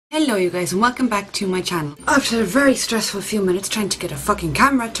Hello you guys and welcome back to my channel. After a very stressful few minutes trying to get a fucking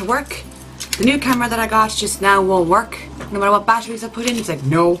camera to work, the new camera that I got just now won't work. No matter what batteries I put in, it's like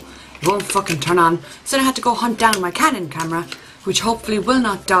no, it won't fucking turn on. So then I had to go hunt down my Canon camera, which hopefully will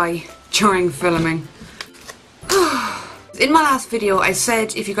not die during filming. In my last video I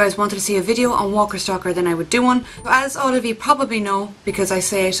said if you guys wanted to see a video on Walker Stalker then I would do one. As all of you probably know, because I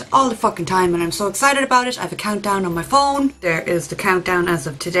say it all the fucking time and I'm so excited about it, I have a countdown on my phone. There is the countdown as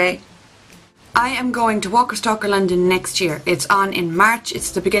of today. I am going to Walker Stalker London next year. It's on in March,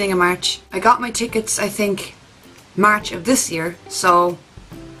 it's the beginning of March. I got my tickets I think March of this year, so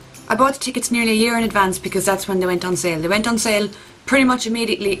I bought the tickets nearly a year in advance because that's when they went on sale. They went on sale pretty much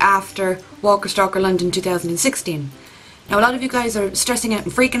immediately after Walker Stalker London 2016. Now a lot of you guys are stressing out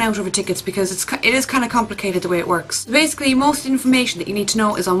and freaking out over tickets because it is kind of complicated the way it works. Basically most information that you need to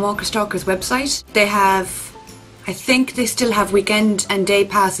know is on Walker Stalker's website. They have, I think they still have weekend and day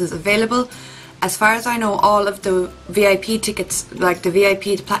passes available. As far as I know, all of the VIP tickets, like the VIP,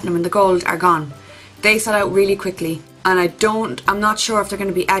 the Platinum and the Gold, are gone. They sell out really quickly and I'm not sure if they're going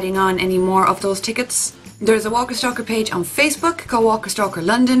to be adding on any more of those tickets. There's a Walker Stalker page on Facebook called Walker Stalker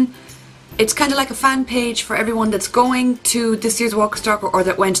London. It's kind of like a fan page for everyone that's going to this year's Walker Stalker or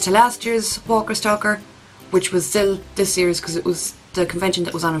that went to last year's Walker Stalker, which was still this year's because it was the convention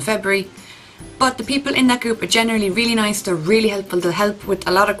that was on in February. But the people in that group are generally really nice, they're really helpful, they'll help with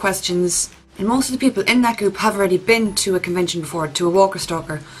a lot of questions. And most of the people in that group have already been to a convention before, to a Walker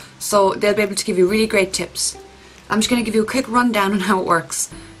Stalker, so they'll be able to give you really great tips. I'm just going to give you a quick rundown on how it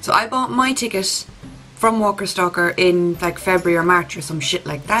works. So I bought my ticket from Walker Stalker in like February or March or some shit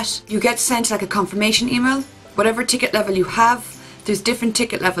like that. You get sent like a confirmation email. Whatever ticket level you have, there's different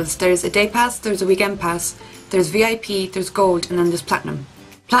ticket levels. There's a day pass, there's a weekend pass, there's VIP, there's gold, and then there's platinum.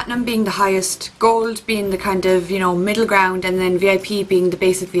 Platinum being the highest, gold being the kind of, you know, middle ground, and then VIP being the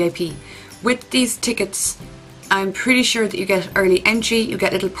basic VIP. With these tickets, I'm pretty sure that you get early entry, you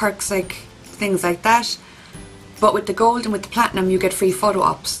get little perks like things like that. But with the gold and with the platinum you get free photo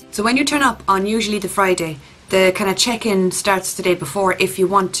ops. So when you turn up on usually the Friday, the kind of check-in starts the day before if you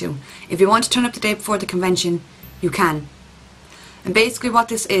want to. If you want to turn up the day before the convention, you can. And basically what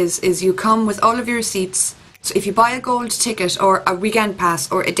this is you come with all of your receipts. So if you buy a gold ticket or a weekend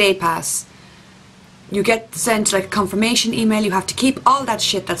pass or a day pass, you get sent like a confirmation email. You have to keep all that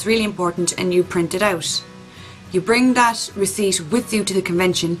shit, that's really important, and you print it out. You bring that receipt with you to the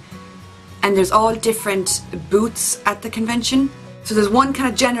convention. And there's all different booths at the convention. So there's one kind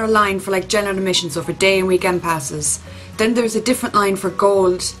of general line for like general admission, so for day and weekend passes. Then there's a different line for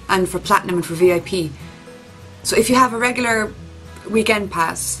gold and for platinum and for VIP. So if you have a regular weekend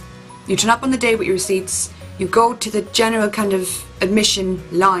pass, you turn up on the day with your receipts, you go to the general kind of admission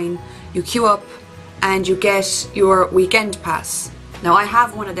line, you queue up and you get your weekend pass. Now I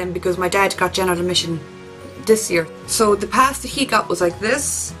have one of them because my dad got general admission this year. So the pass that he got was like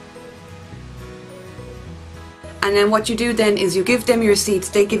this. And then what you do then is you give them your receipts,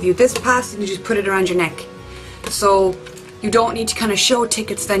 they give you this pass and you just put it around your neck. So you don't need to kind of show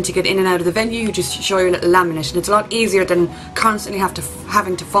tickets then to get in and out of the venue, you just show your little laminate, and it's a lot easier than constantly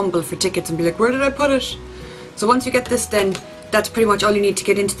having to fumble for tickets and be like, where did I put it? So once you get this then, that's pretty much all you need to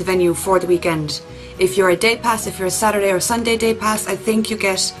get into the venue for the weekend. If you're a day pass, if you're a Saturday or Sunday day pass, I think you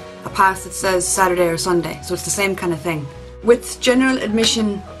get a pass that says Saturday or Sunday, so it's the same kind of thing. With general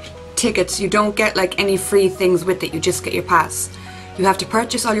admission tickets, you don't get like any free things with it, you just get your pass. You have to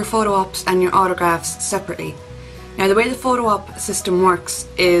purchase all your photo ops and your autographs separately. Now the way the photo op system works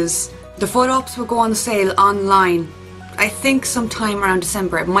is the photo ops will go on sale online, I think sometime around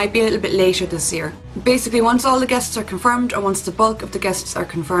December. It might be a little bit later this year. Basically once all the guests are confirmed, or once the bulk of the guests are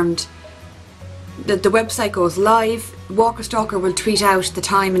confirmed, the website goes live. Walker Stalker will tweet out the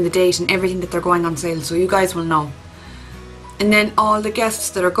time and the date and everything that they're going on sale, so you guys will know. And then all the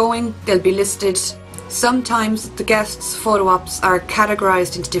guests that are going, they'll be listed. Sometimes the guests' photo ops are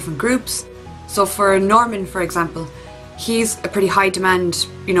categorised into different groups. So for Norman, for example, he's a pretty high demand,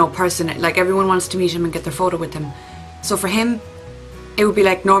 you know, person. Like everyone wants to meet him and get their photo with him. So for him, it would be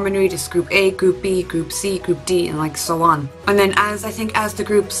like Norman Reedus, Group A, Group B, Group C, Group D, and like so on. And then as the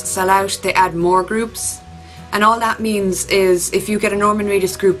groups sell out, they add more groups. And all that means is if you get a Norman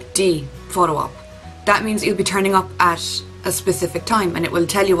Reedus Group D photo op, that means you'll be turning up at a specific time and it will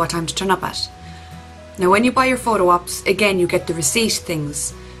tell you what time to turn up at. Now when you buy your photo ops, again you get the receipt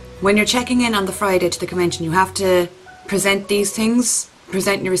things. When you're checking in on the Friday to the convention, you have to present these things,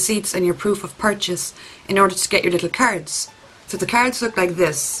 present your receipts and your proof of purchase in order to get your little cards. So the cards look like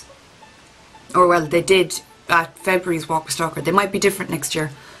this, or well they did at February's Walker Stalker. They might be different next year.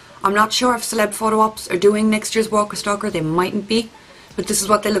 I'm not sure if celeb photo ops are doing next year's Walker Stalker, they mightn't be, but this is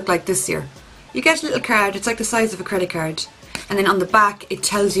what they look like this year. You get a little card, it's like the size of a credit card, and then on the back it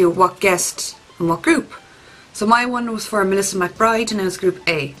tells you what guest and what group. So my one was for Melissa McBride and it was Group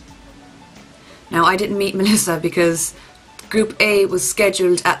A. Now I didn't meet Melissa because Group A was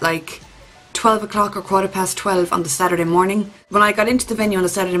scheduled at like 12 o'clock or 12:15 on the Saturday morning. When I got into the venue on the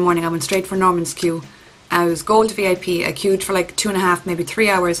Saturday morning, I went straight for Norman's queue. I was gold VIP, I queued for like 2.5, maybe 3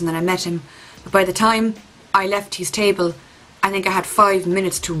 hours, and then I met him. But by the time I left his table, I think I had 5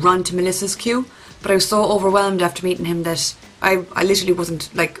 minutes to run to Melissa's queue. But I was so overwhelmed after meeting him that I literally wasn't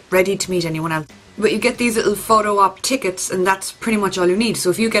like ready to meet anyone else. But you get these little photo op tickets and that's pretty much all you need. So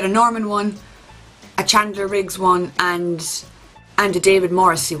if you get a Norman one, a Chandler Riggs one and a David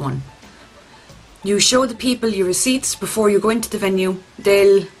Morrissey one, you show the people your receipts before you go into the venue.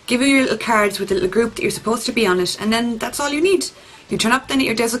 They'll give you your little cards with the little group that you're supposed to be on it, and then that's all you need. You turn up then at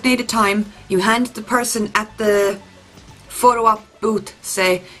your designated time, you hand the person at the photo op booth,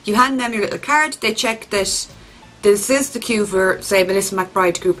 say, you hand them your little card, they check that this is the queue for, say, Melissa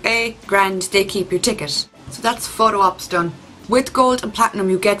McBride Group A, grand, they keep your ticket. So that's photo ops done. With gold and platinum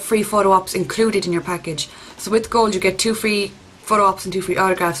you get free photo ops included in your package. So with gold you get 2 free photo ops and 2 free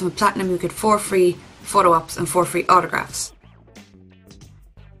autographs, and with platinum you get 4 free photo ops and 4 free autographs.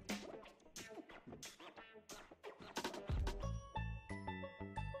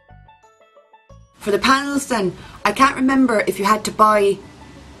 For the panels then, I can't remember if you had to buy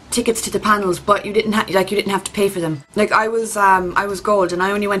tickets to the panels, but you didn't have to pay for them. Like I was gold and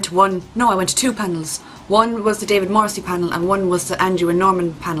I only went to I went to 2 panels. One was the David Morrissey panel and one was the Andrew and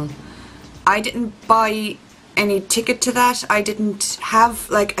Norman panel. I didn't buy any ticket to that. I didn't have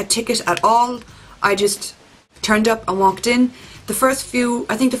like a ticket at all. I just turned up and walked in. The first few,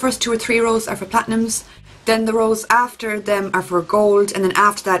 I think the first 2 or 3 rows are for platinums. Then the rows after them are for gold, and then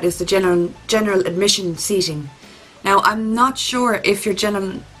after that is the general admission seating. Now I'm not sure if your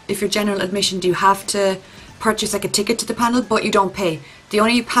general admission, do you have to purchase like a ticket to the panel, but you don't pay. The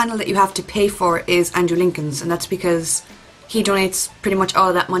only panel that you have to pay for is Andrew Lincoln's, and that's because he donates pretty much all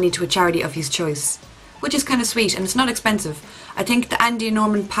of that money to a charity of his choice, which is kind of sweet, and it's not expensive. I think the Andy and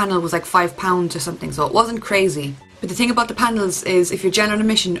Norman panel was like £5 or something, so it wasn't crazy. But the thing about the panels is if you're general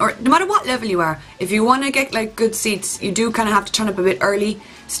admission, or no matter what level you are, if you want to get like good seats, you do kind of have to turn up a bit early,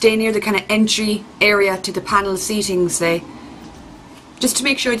 stay near the kind of entry area to the panel seating, say, just to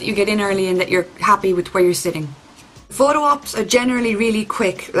make sure that you get in early and that you're happy with where you're sitting. Photo ops are generally really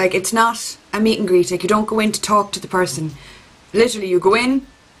quick, like it's not a meet and greet, like you don't go in to talk to the person. Literally you go in,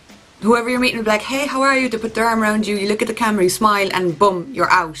 whoever you're meeting will be like, hey, how are you? They put their arm around you, you look at the camera, you smile, and boom, you're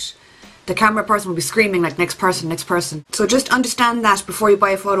out. The camera person will be screaming like, next person, next person. So just understand that before you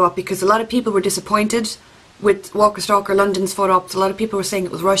buy a photo op, because a lot of people were disappointed with Walker Stalker London's photo ops. A lot of people were saying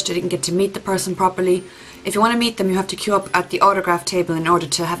it was rushed, they didn't get to meet the person properly. If you want to meet them, you have to queue up at the autograph table in order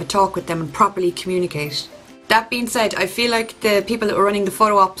to have a talk with them and properly communicate. That being said, I feel like the people that were running the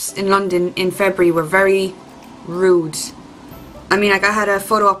photo ops in London in February were very rude. I mean, like I had a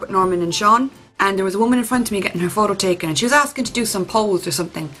photo op with Norman and Sean, and there was a woman in front of me getting her photo taken, and she was asking to do some pose or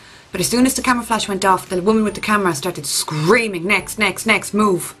something. But as soon as the camera flash went off, the woman with the camera started screaming, next, next, next,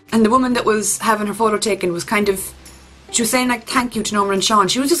 move. And the woman that was having her photo taken was kind of, she was saying like thank you to Norman and Sean.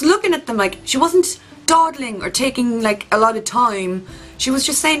 She was just looking at them like, she wasn't dawdling or taking like a lot of time. She was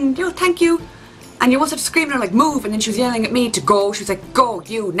just saying, yo, thank you. And you wanted to scream at her like, move, and then she was yelling at me to go. She was like, go,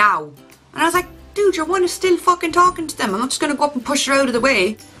 you, now. And I was like, dude, your one is still fucking talking to them. I'm not just going to go up and push her out of the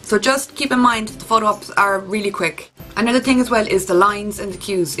way. So just keep in mind the photo ops are really quick. Another thing as well is the lines and the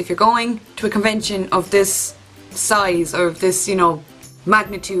queues. If you're going to a convention of this size or of this, you know,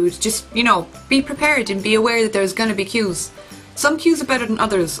 magnitude, just, you know, be prepared and be aware that there's going to be queues. Some queues are better than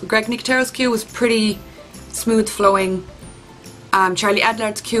others. Greg Nicotero's queue was pretty smooth flowing. Charlie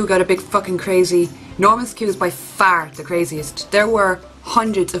Adlard's queue got a bit fucking crazy. Norman's queue is by far the craziest. There were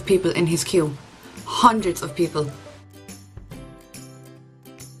hundreds of people in his queue. Hundreds of people.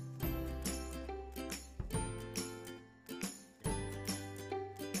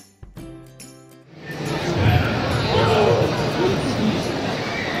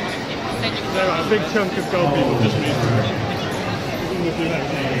 A big chunk of gold people just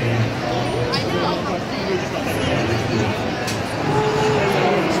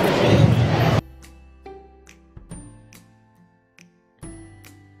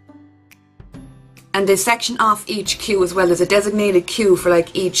And they section off each queue as well. There's a designated queue for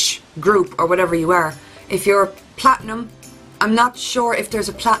like each group or whatever you are. If you're platinum, I'm not sure if there's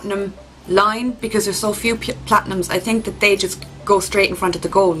a platinum line because there's so few platinums. I think that they just go straight in front of the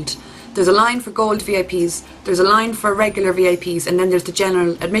gold. There's a line for gold VIPs, there's a line for regular VIPs, and then there's the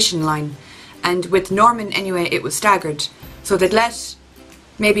general admission line. And with Norman anyway, it was staggered. So they'd let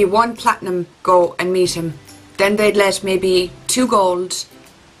maybe 1 platinum go and meet him. Then they'd let maybe 2 gold,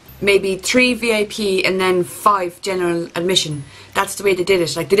 maybe 3 VIP, and then 5 general admission. That's the way they did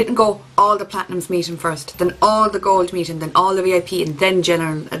it. Like, they didn't go all the platinums meet him first, then all the gold meet him, then all the VIP, and then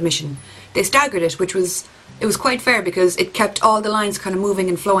general admission. They staggered it, which was, it was quite fair because it kept all the lines kind of moving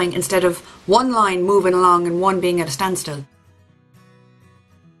and flowing instead of one line moving along and one being at a standstill.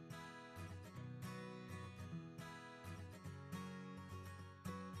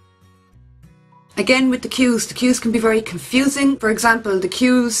 Again, with the queues can be very confusing. For example, the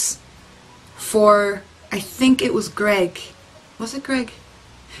queues for, I think it was Greg. Was it Greg?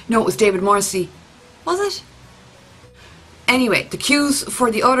 No, it was David Morrissey. Was it? Anyway, the queues for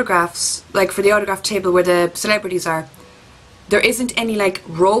the autographs, like for the autograph table where the celebrities are, there isn't any like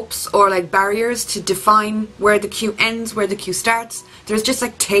ropes or like barriers to define where the queue ends, where the queue starts. There's just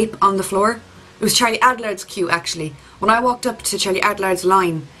like tape on the floor. It was Charlie Adlard's queue actually. When I walked up to Charlie Adlard's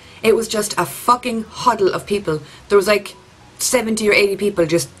line, it was just a fucking huddle of people. There was like 70 or 80 people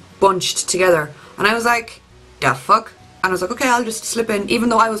just bunched together. And I was like, the fuck? And I was like, okay, I'll just slip in. Even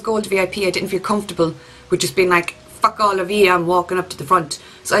though I was gold VIP, I didn't feel comfortable with just being like, fuck all of you, I'm walking up to the front.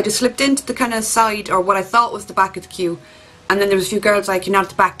 So I just slipped into the kind of side, or what I thought was the back of the queue. And then there was a few girls like, you're not at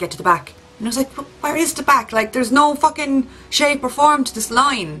the back, get to the back. And I was like, where is the back? Like, there's no fucking shape or form to this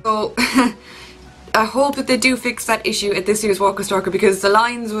line. So I hope that they do fix that issue at this year's Walker Stalker, because the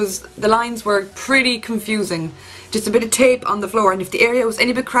lines were pretty confusing. Just a bit of tape on the floor, and if the area was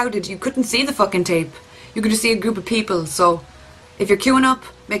any bit crowded, you couldn't see the fucking tape. You could just see a group of people. So if you're queuing up,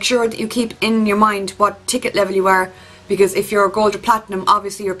 make sure that you keep in your mind what ticket level you are, because if you're gold or platinum,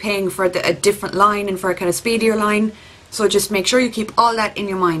 obviously you're paying for a different line and for a kind of speedier line. So just make sure you keep all that in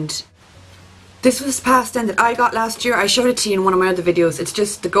your mind. This was pass then that I got last year. I showed it to you in one of my other videos. It's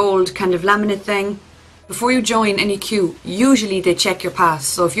just the gold kind of laminate thing. Before you join any queue, usually they check your pass.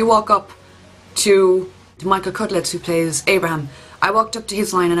 So if you walk up to Michael Cutlets, who plays Abraham, I walked up to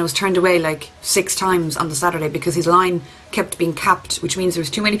his line and I was turned away like 6 times on the Saturday because his line kept being capped, which means there was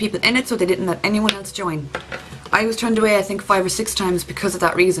too many people in it, so they didn't let anyone else join. I was turned away I think 5 or 6 times because of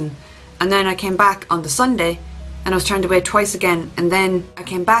that reason. And then I came back on the Sunday and I was turned away twice again, and then I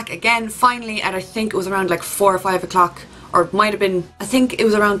came back again finally at, I think it was around like 4 or 5 o'clock, or it might have been, I think it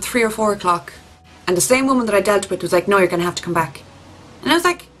was around 3 or 4 o'clock. And the same woman that I dealt with was like, no, you're gonna have to come back. And I was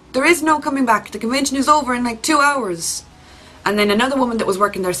like, there is no coming back, the convention is over in like 2 hours. And then another woman that was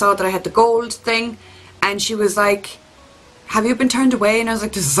working there saw that I had the gold thing, and she was like, have you been turned away? And I was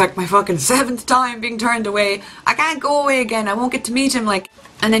like, this is like my fucking 7th time being turned away. I can't go away again, I won't get to meet him, like.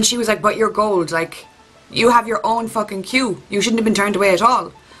 And then she was like, but you're gold, like, you have your own fucking queue. You shouldn't have been turned away at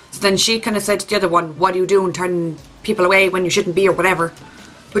all. So then she kind of said to the other one, what are you doing turning people away when you shouldn't be, or whatever.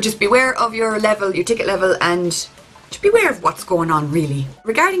 But just beware of your level, your ticket level, and just beware of what's going on, really.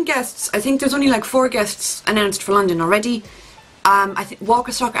 Regarding guests, I think there's only like 4 guests announced for London already. I think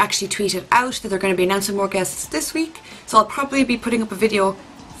Walker Stalker actually tweeted out that they're going to be announcing more guests this week, so I'll probably be putting up a video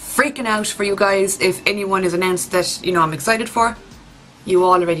freaking out for you guys if anyone is announced that, you know, I'm excited for. You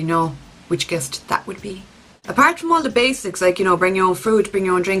all already know which guest that would be. Apart from all the basics, like, you know, bring your own food, bring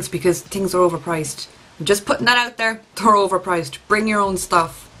your own drinks, because things are overpriced. I'm just putting that out there, they're overpriced. Bring your own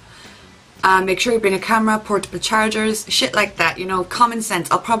stuff. Make sure you bring a camera, portable chargers, shit like that, you know, common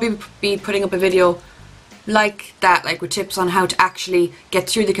sense. I'll probably be putting up a video like that, like with tips on how to actually get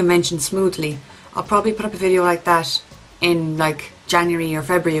through the convention smoothly. I'll probably put up a video like that in like January or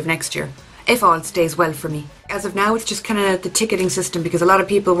February of next year, if all stays well for me. As of now, it's just kind of the ticketing system, because a lot of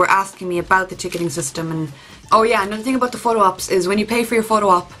people were asking me about the ticketing system. And oh yeah, another thing about the photo ops is when you pay for your photo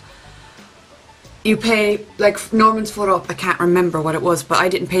op, you pay, like Norman's photo op, I can't remember what it was, but I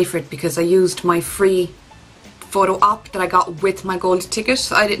didn't pay for it because I used my free photo op that I got with my gold ticket,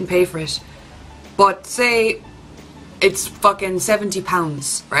 so I didn't pay for it. But say it's fucking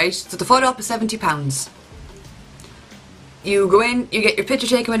 £70, right? So the photo op is £70. You go in, you get your picture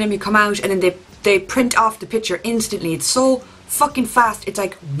taken with him, you come out, and then they print off the picture instantly. It's so fucking fast, it's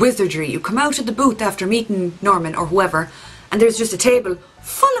like wizardry. You come out of the booth after meeting Norman or whoever, and there's just a table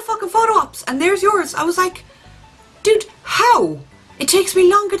full of fucking photo ops, and there's yours. I was like, dude, how? It takes me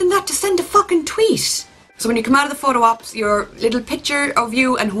longer than that to send a fucking tweet. So when you come out of the photo ops, your little picture of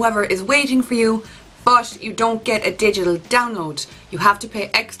you and whoever is waiting for you, but you don't get a digital download. You have to pay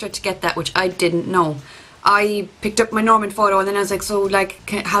extra to get that, which I didn't know. I picked up my Norman photo and then I was like, so like,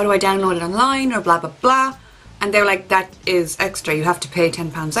 how do I download it online or blah blah blah? And they're like, that is extra, you have to pay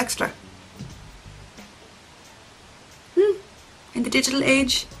 £10 extra. In the digital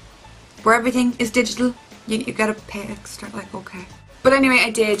age, where everything is digital, you gotta pay extra, like, okay. But anyway, I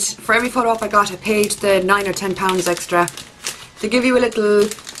did. For every photo op I got, I paid the £9 or £10 extra. they give you a little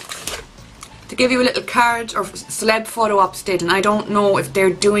card, or celeb photo ops did, and I don't know if they're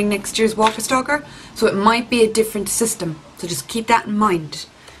doing next year's Walker Stalker, so it might be a different system, so just keep that in mind.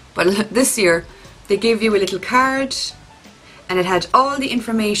 But this year they give you a little card and it had all the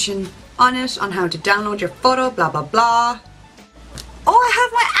information on it on how to download your photo, blah blah blah. Oh, I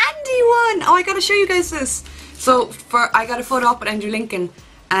have my Andy one! Oh, I gotta show you guys this. So I got a photo op with Andrew Lincoln,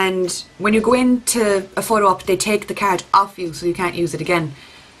 and when you go into a photo op they take the card off you so you can't use it again.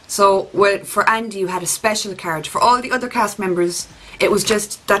 So for Andy you had a special card. For all the other cast members it was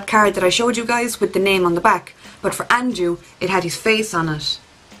just that card that I showed you guys with the name on the back, but for Andrew it had his face on it.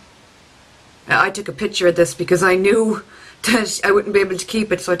 I took a picture of this because I knew that I wouldn't be able to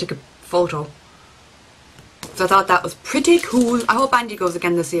keep it, so I took a photo. So I thought that was pretty cool. I hope Andy goes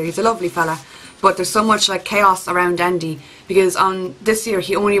again this year. He's a lovely fella, but there's so much like chaos around Andy because on this year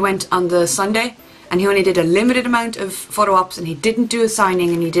he only went on the Sunday and he only did a limited amount of photo ops and he didn't do a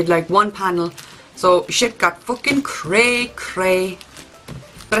signing and he did like one panel, so shit got fucking cray.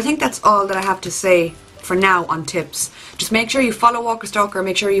 But I think that's all that I have to say for now on tips. Just make sure you follow Walker Stalker,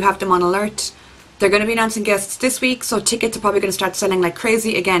 make sure you have them on alert. They're going to be announcing guests this week, so tickets are probably going to start selling like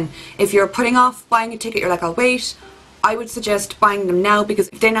crazy again. If you're putting off buying a ticket, you're like, I'll wait, I would suggest buying them now, because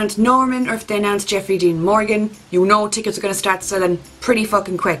if they announce Norman or if they announce Jeffrey Dean Morgan, you know tickets are going to start selling pretty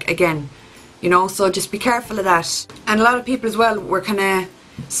fucking quick again. You know, so just be careful of that. And a lot of people as well were kind of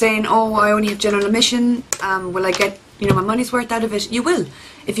saying, oh, I only have general admission, will I get, you know, my money's worth out of it? You will.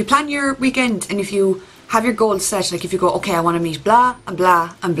 If you plan your weekend and if you have your goals set, like if you go, okay, I want to meet blah and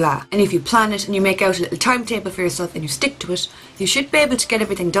blah and blah, and if you plan it and you make out a little timetable for yourself and you stick to it, you should be able to get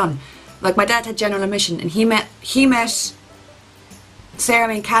everything done. Like my dad had general admission and he met Sarah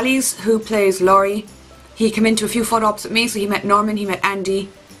May Callies, who plays Laurie. He came into a few photo ops with me, so he met Norman, he met Andy.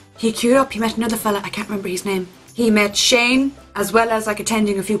 He queued up, he met another fella, I can't remember his name. He met Shane, as well as like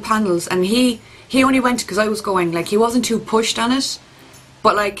attending a few panels, and he only went because I was going. Like he wasn't too pushed on it,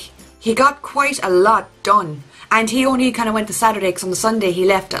 but like he got quite a lot done. And he only kind of went the Saturday, because on the Sunday he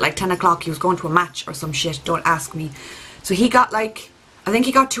left at like 10 o'clock, he was going to a match or some shit, don't ask me. So he got like, I think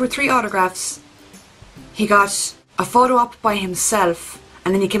he got 2 or 3 autographs. He got a photo op by himself,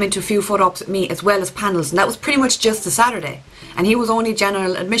 and then he came into a few photo ops with me as well as panels, and that was pretty much just the Saturday. And he was only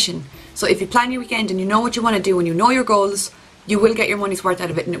general admission. So if you plan your weekend and you know what you want to do and you know your goals, you will get your money's worth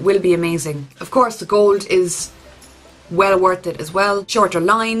out of it and it will be amazing. Of course the gold is well worth it as well. Shorter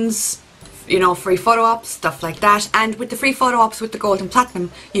lines, you know, free photo ops, stuff like that. And with the free photo ops with the gold and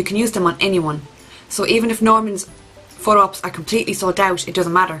platinum, you can use them on anyone. So even if Norman's photo ops are completely sold out, it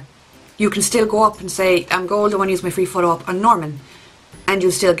doesn't matter. You can still go up and say, I'm gold, I want to use my free photo op on Norman, and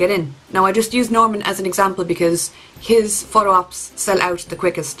you'll still get in. Now I just use Norman as an example because his photo ops sell out the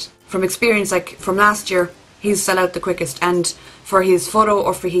quickest. From experience, like from last year, he's sell out the quickest, and for his photo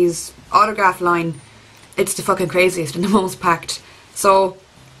or for his autograph line, it's the fucking craziest and the most packed. So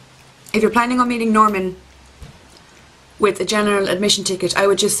if you're planning on meeting Norman with a general admission ticket, I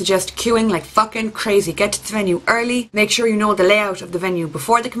would just suggest queuing like fucking crazy. Get to the venue early, make sure you know the layout of the venue.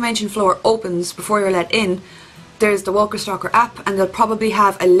 Before the convention floor opens, before you're let in, there's the Walker Stalker app, and they'll probably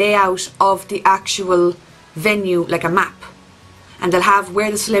have a layout of the actual venue, like a map. And they'll have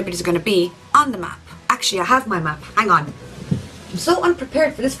where the celebrities are going to be on the map. Actually, I have my map. Hang on. I'm so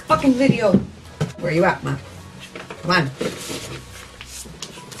unprepared for this fucking video. Where are you at, map? Come on.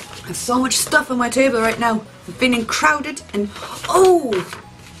 I have so much stuff on my table right now. I'm feeling crowded and... oh!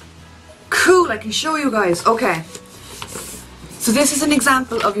 Cool, I can show you guys. Okay. So this is an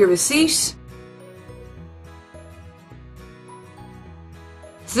example of your receipt.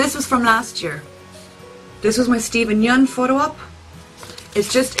 So this was from last year. This was my Stephen Yun photo op.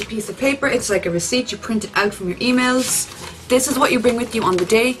 It's just a piece of paper. It's like a receipt. You print it out from your emails. This is what you bring with you on the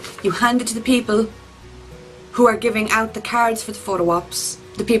day. You hand it to the people who are giving out the cards for the photo ops.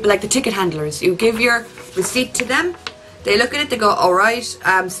 The people like the ticket handlers. You give your receipt to them. They look at it. They go, alright,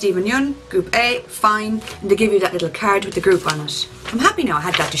 Stephen Yun, Group A, fine. And they give you that little card with the group on it. I'm happy now I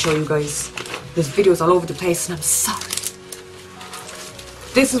had that to show you guys. There's videos all over the place and I'm sorry.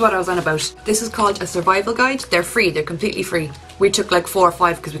 This is what I was on about. This is called a survival guide. They're free. They're completely free. We took like 4 or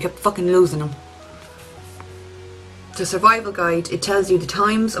 5 because we kept fucking losing them. The survival guide, it tells you the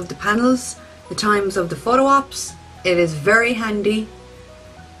times of the panels, the times of the photo ops. It is very handy.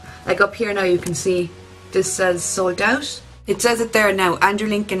 Like up here now you can see this says sold out. It says it there now, Andrew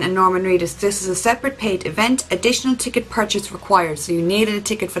Lincoln and Norman Reedus. This is a separate paid event. Additional ticket purchase required. So you needed a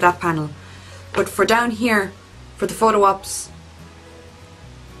ticket for that panel. But for down here, for the photo ops,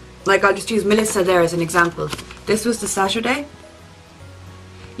 like I'll just use Melissa there as an example. This was the Saturday.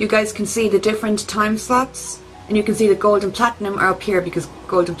 You guys can see the different time slots. And you can see the gold and platinum are up here because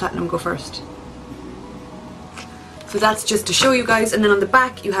gold and platinum go first. So that's just to show you guys, and then on the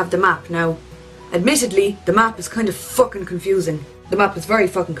back you have the map. Now, admittedly, the map is kind of fucking confusing. The map is very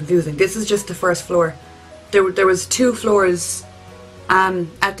fucking confusing. This is just the first floor. There was 2 floors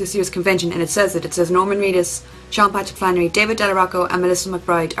at this year's convention, and it says Norman Reedus, Sean Patrick Flannery, David Delarocco and Melissa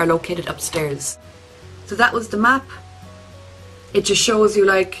McBride are located upstairs. So that was the map. It just shows you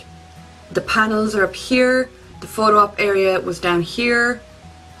like the panels are up here, the photo op area was down here,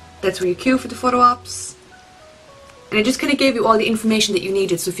 that's where you queue for the photo ops. And it just kind of gave you all the information that you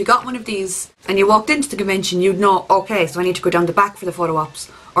needed. So if you got one of these and you walked into the convention, you'd know, okay, so I need to go down the back for the photo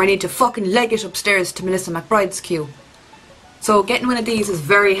ops, or I need to fucking leg it upstairs to Melissa McBride's queue. So getting one of these is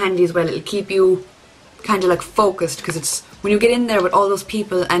very handy as well. It'll keep you kind of like focused, because it's when you get in there with all those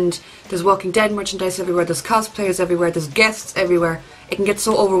people and there's Walking Dead merchandise everywhere, there's cosplayers everywhere, there's guests everywhere, it can get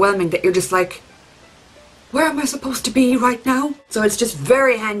so overwhelming that you're just like, where am I supposed to be right now? So it's just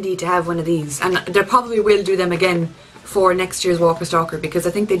very handy to have one of these, and they probably will do them again for next year's Walker Stalker, because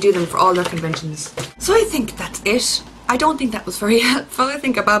I think they do them for all their conventions. So I think that's it. I don't think that was very helpful. I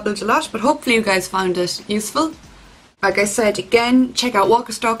think I babbled a lot, but hopefully you guys found it useful. Like I said, again, check out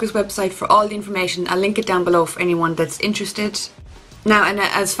Walker Stalker's website for all the information. I'll link it down below for anyone that's interested. Now, and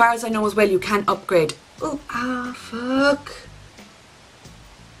as far as I know as well, you can upgrade. Oh, fuck.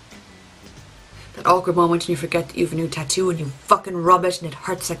 That awkward moment when you forget that you have a new tattoo and you fucking rub it and it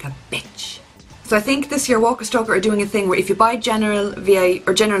hurts like a bitch. So I think this year Walker Stalker are doing a thing where if you buy general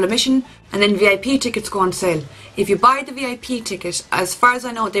general admission and then VIP tickets go on sale. If you buy the VIP ticket, as far as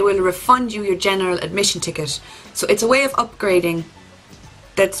I know, they will refund you your general admission ticket. So it's a way of upgrading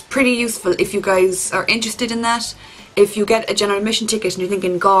that's pretty useful if you guys are interested in that. If you get a general admission ticket and you're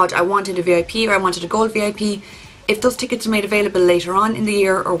thinking, God, I wanted a VIP or I wanted a gold VIP, if those tickets are made available later on in the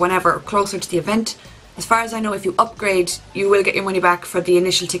year or whenever, or closer to the event, as far as I know, if you upgrade, you will get your money back for the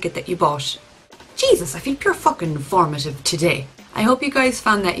initial ticket that you bought. Jesus, I feel pure fucking informative today. I hope you guys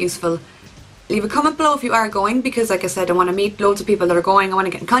found that useful. Leave a comment below if you are going, because like I said, I want to meet loads of people that are going. I want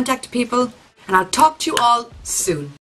to get in contact with people, and I'll talk to you all soon.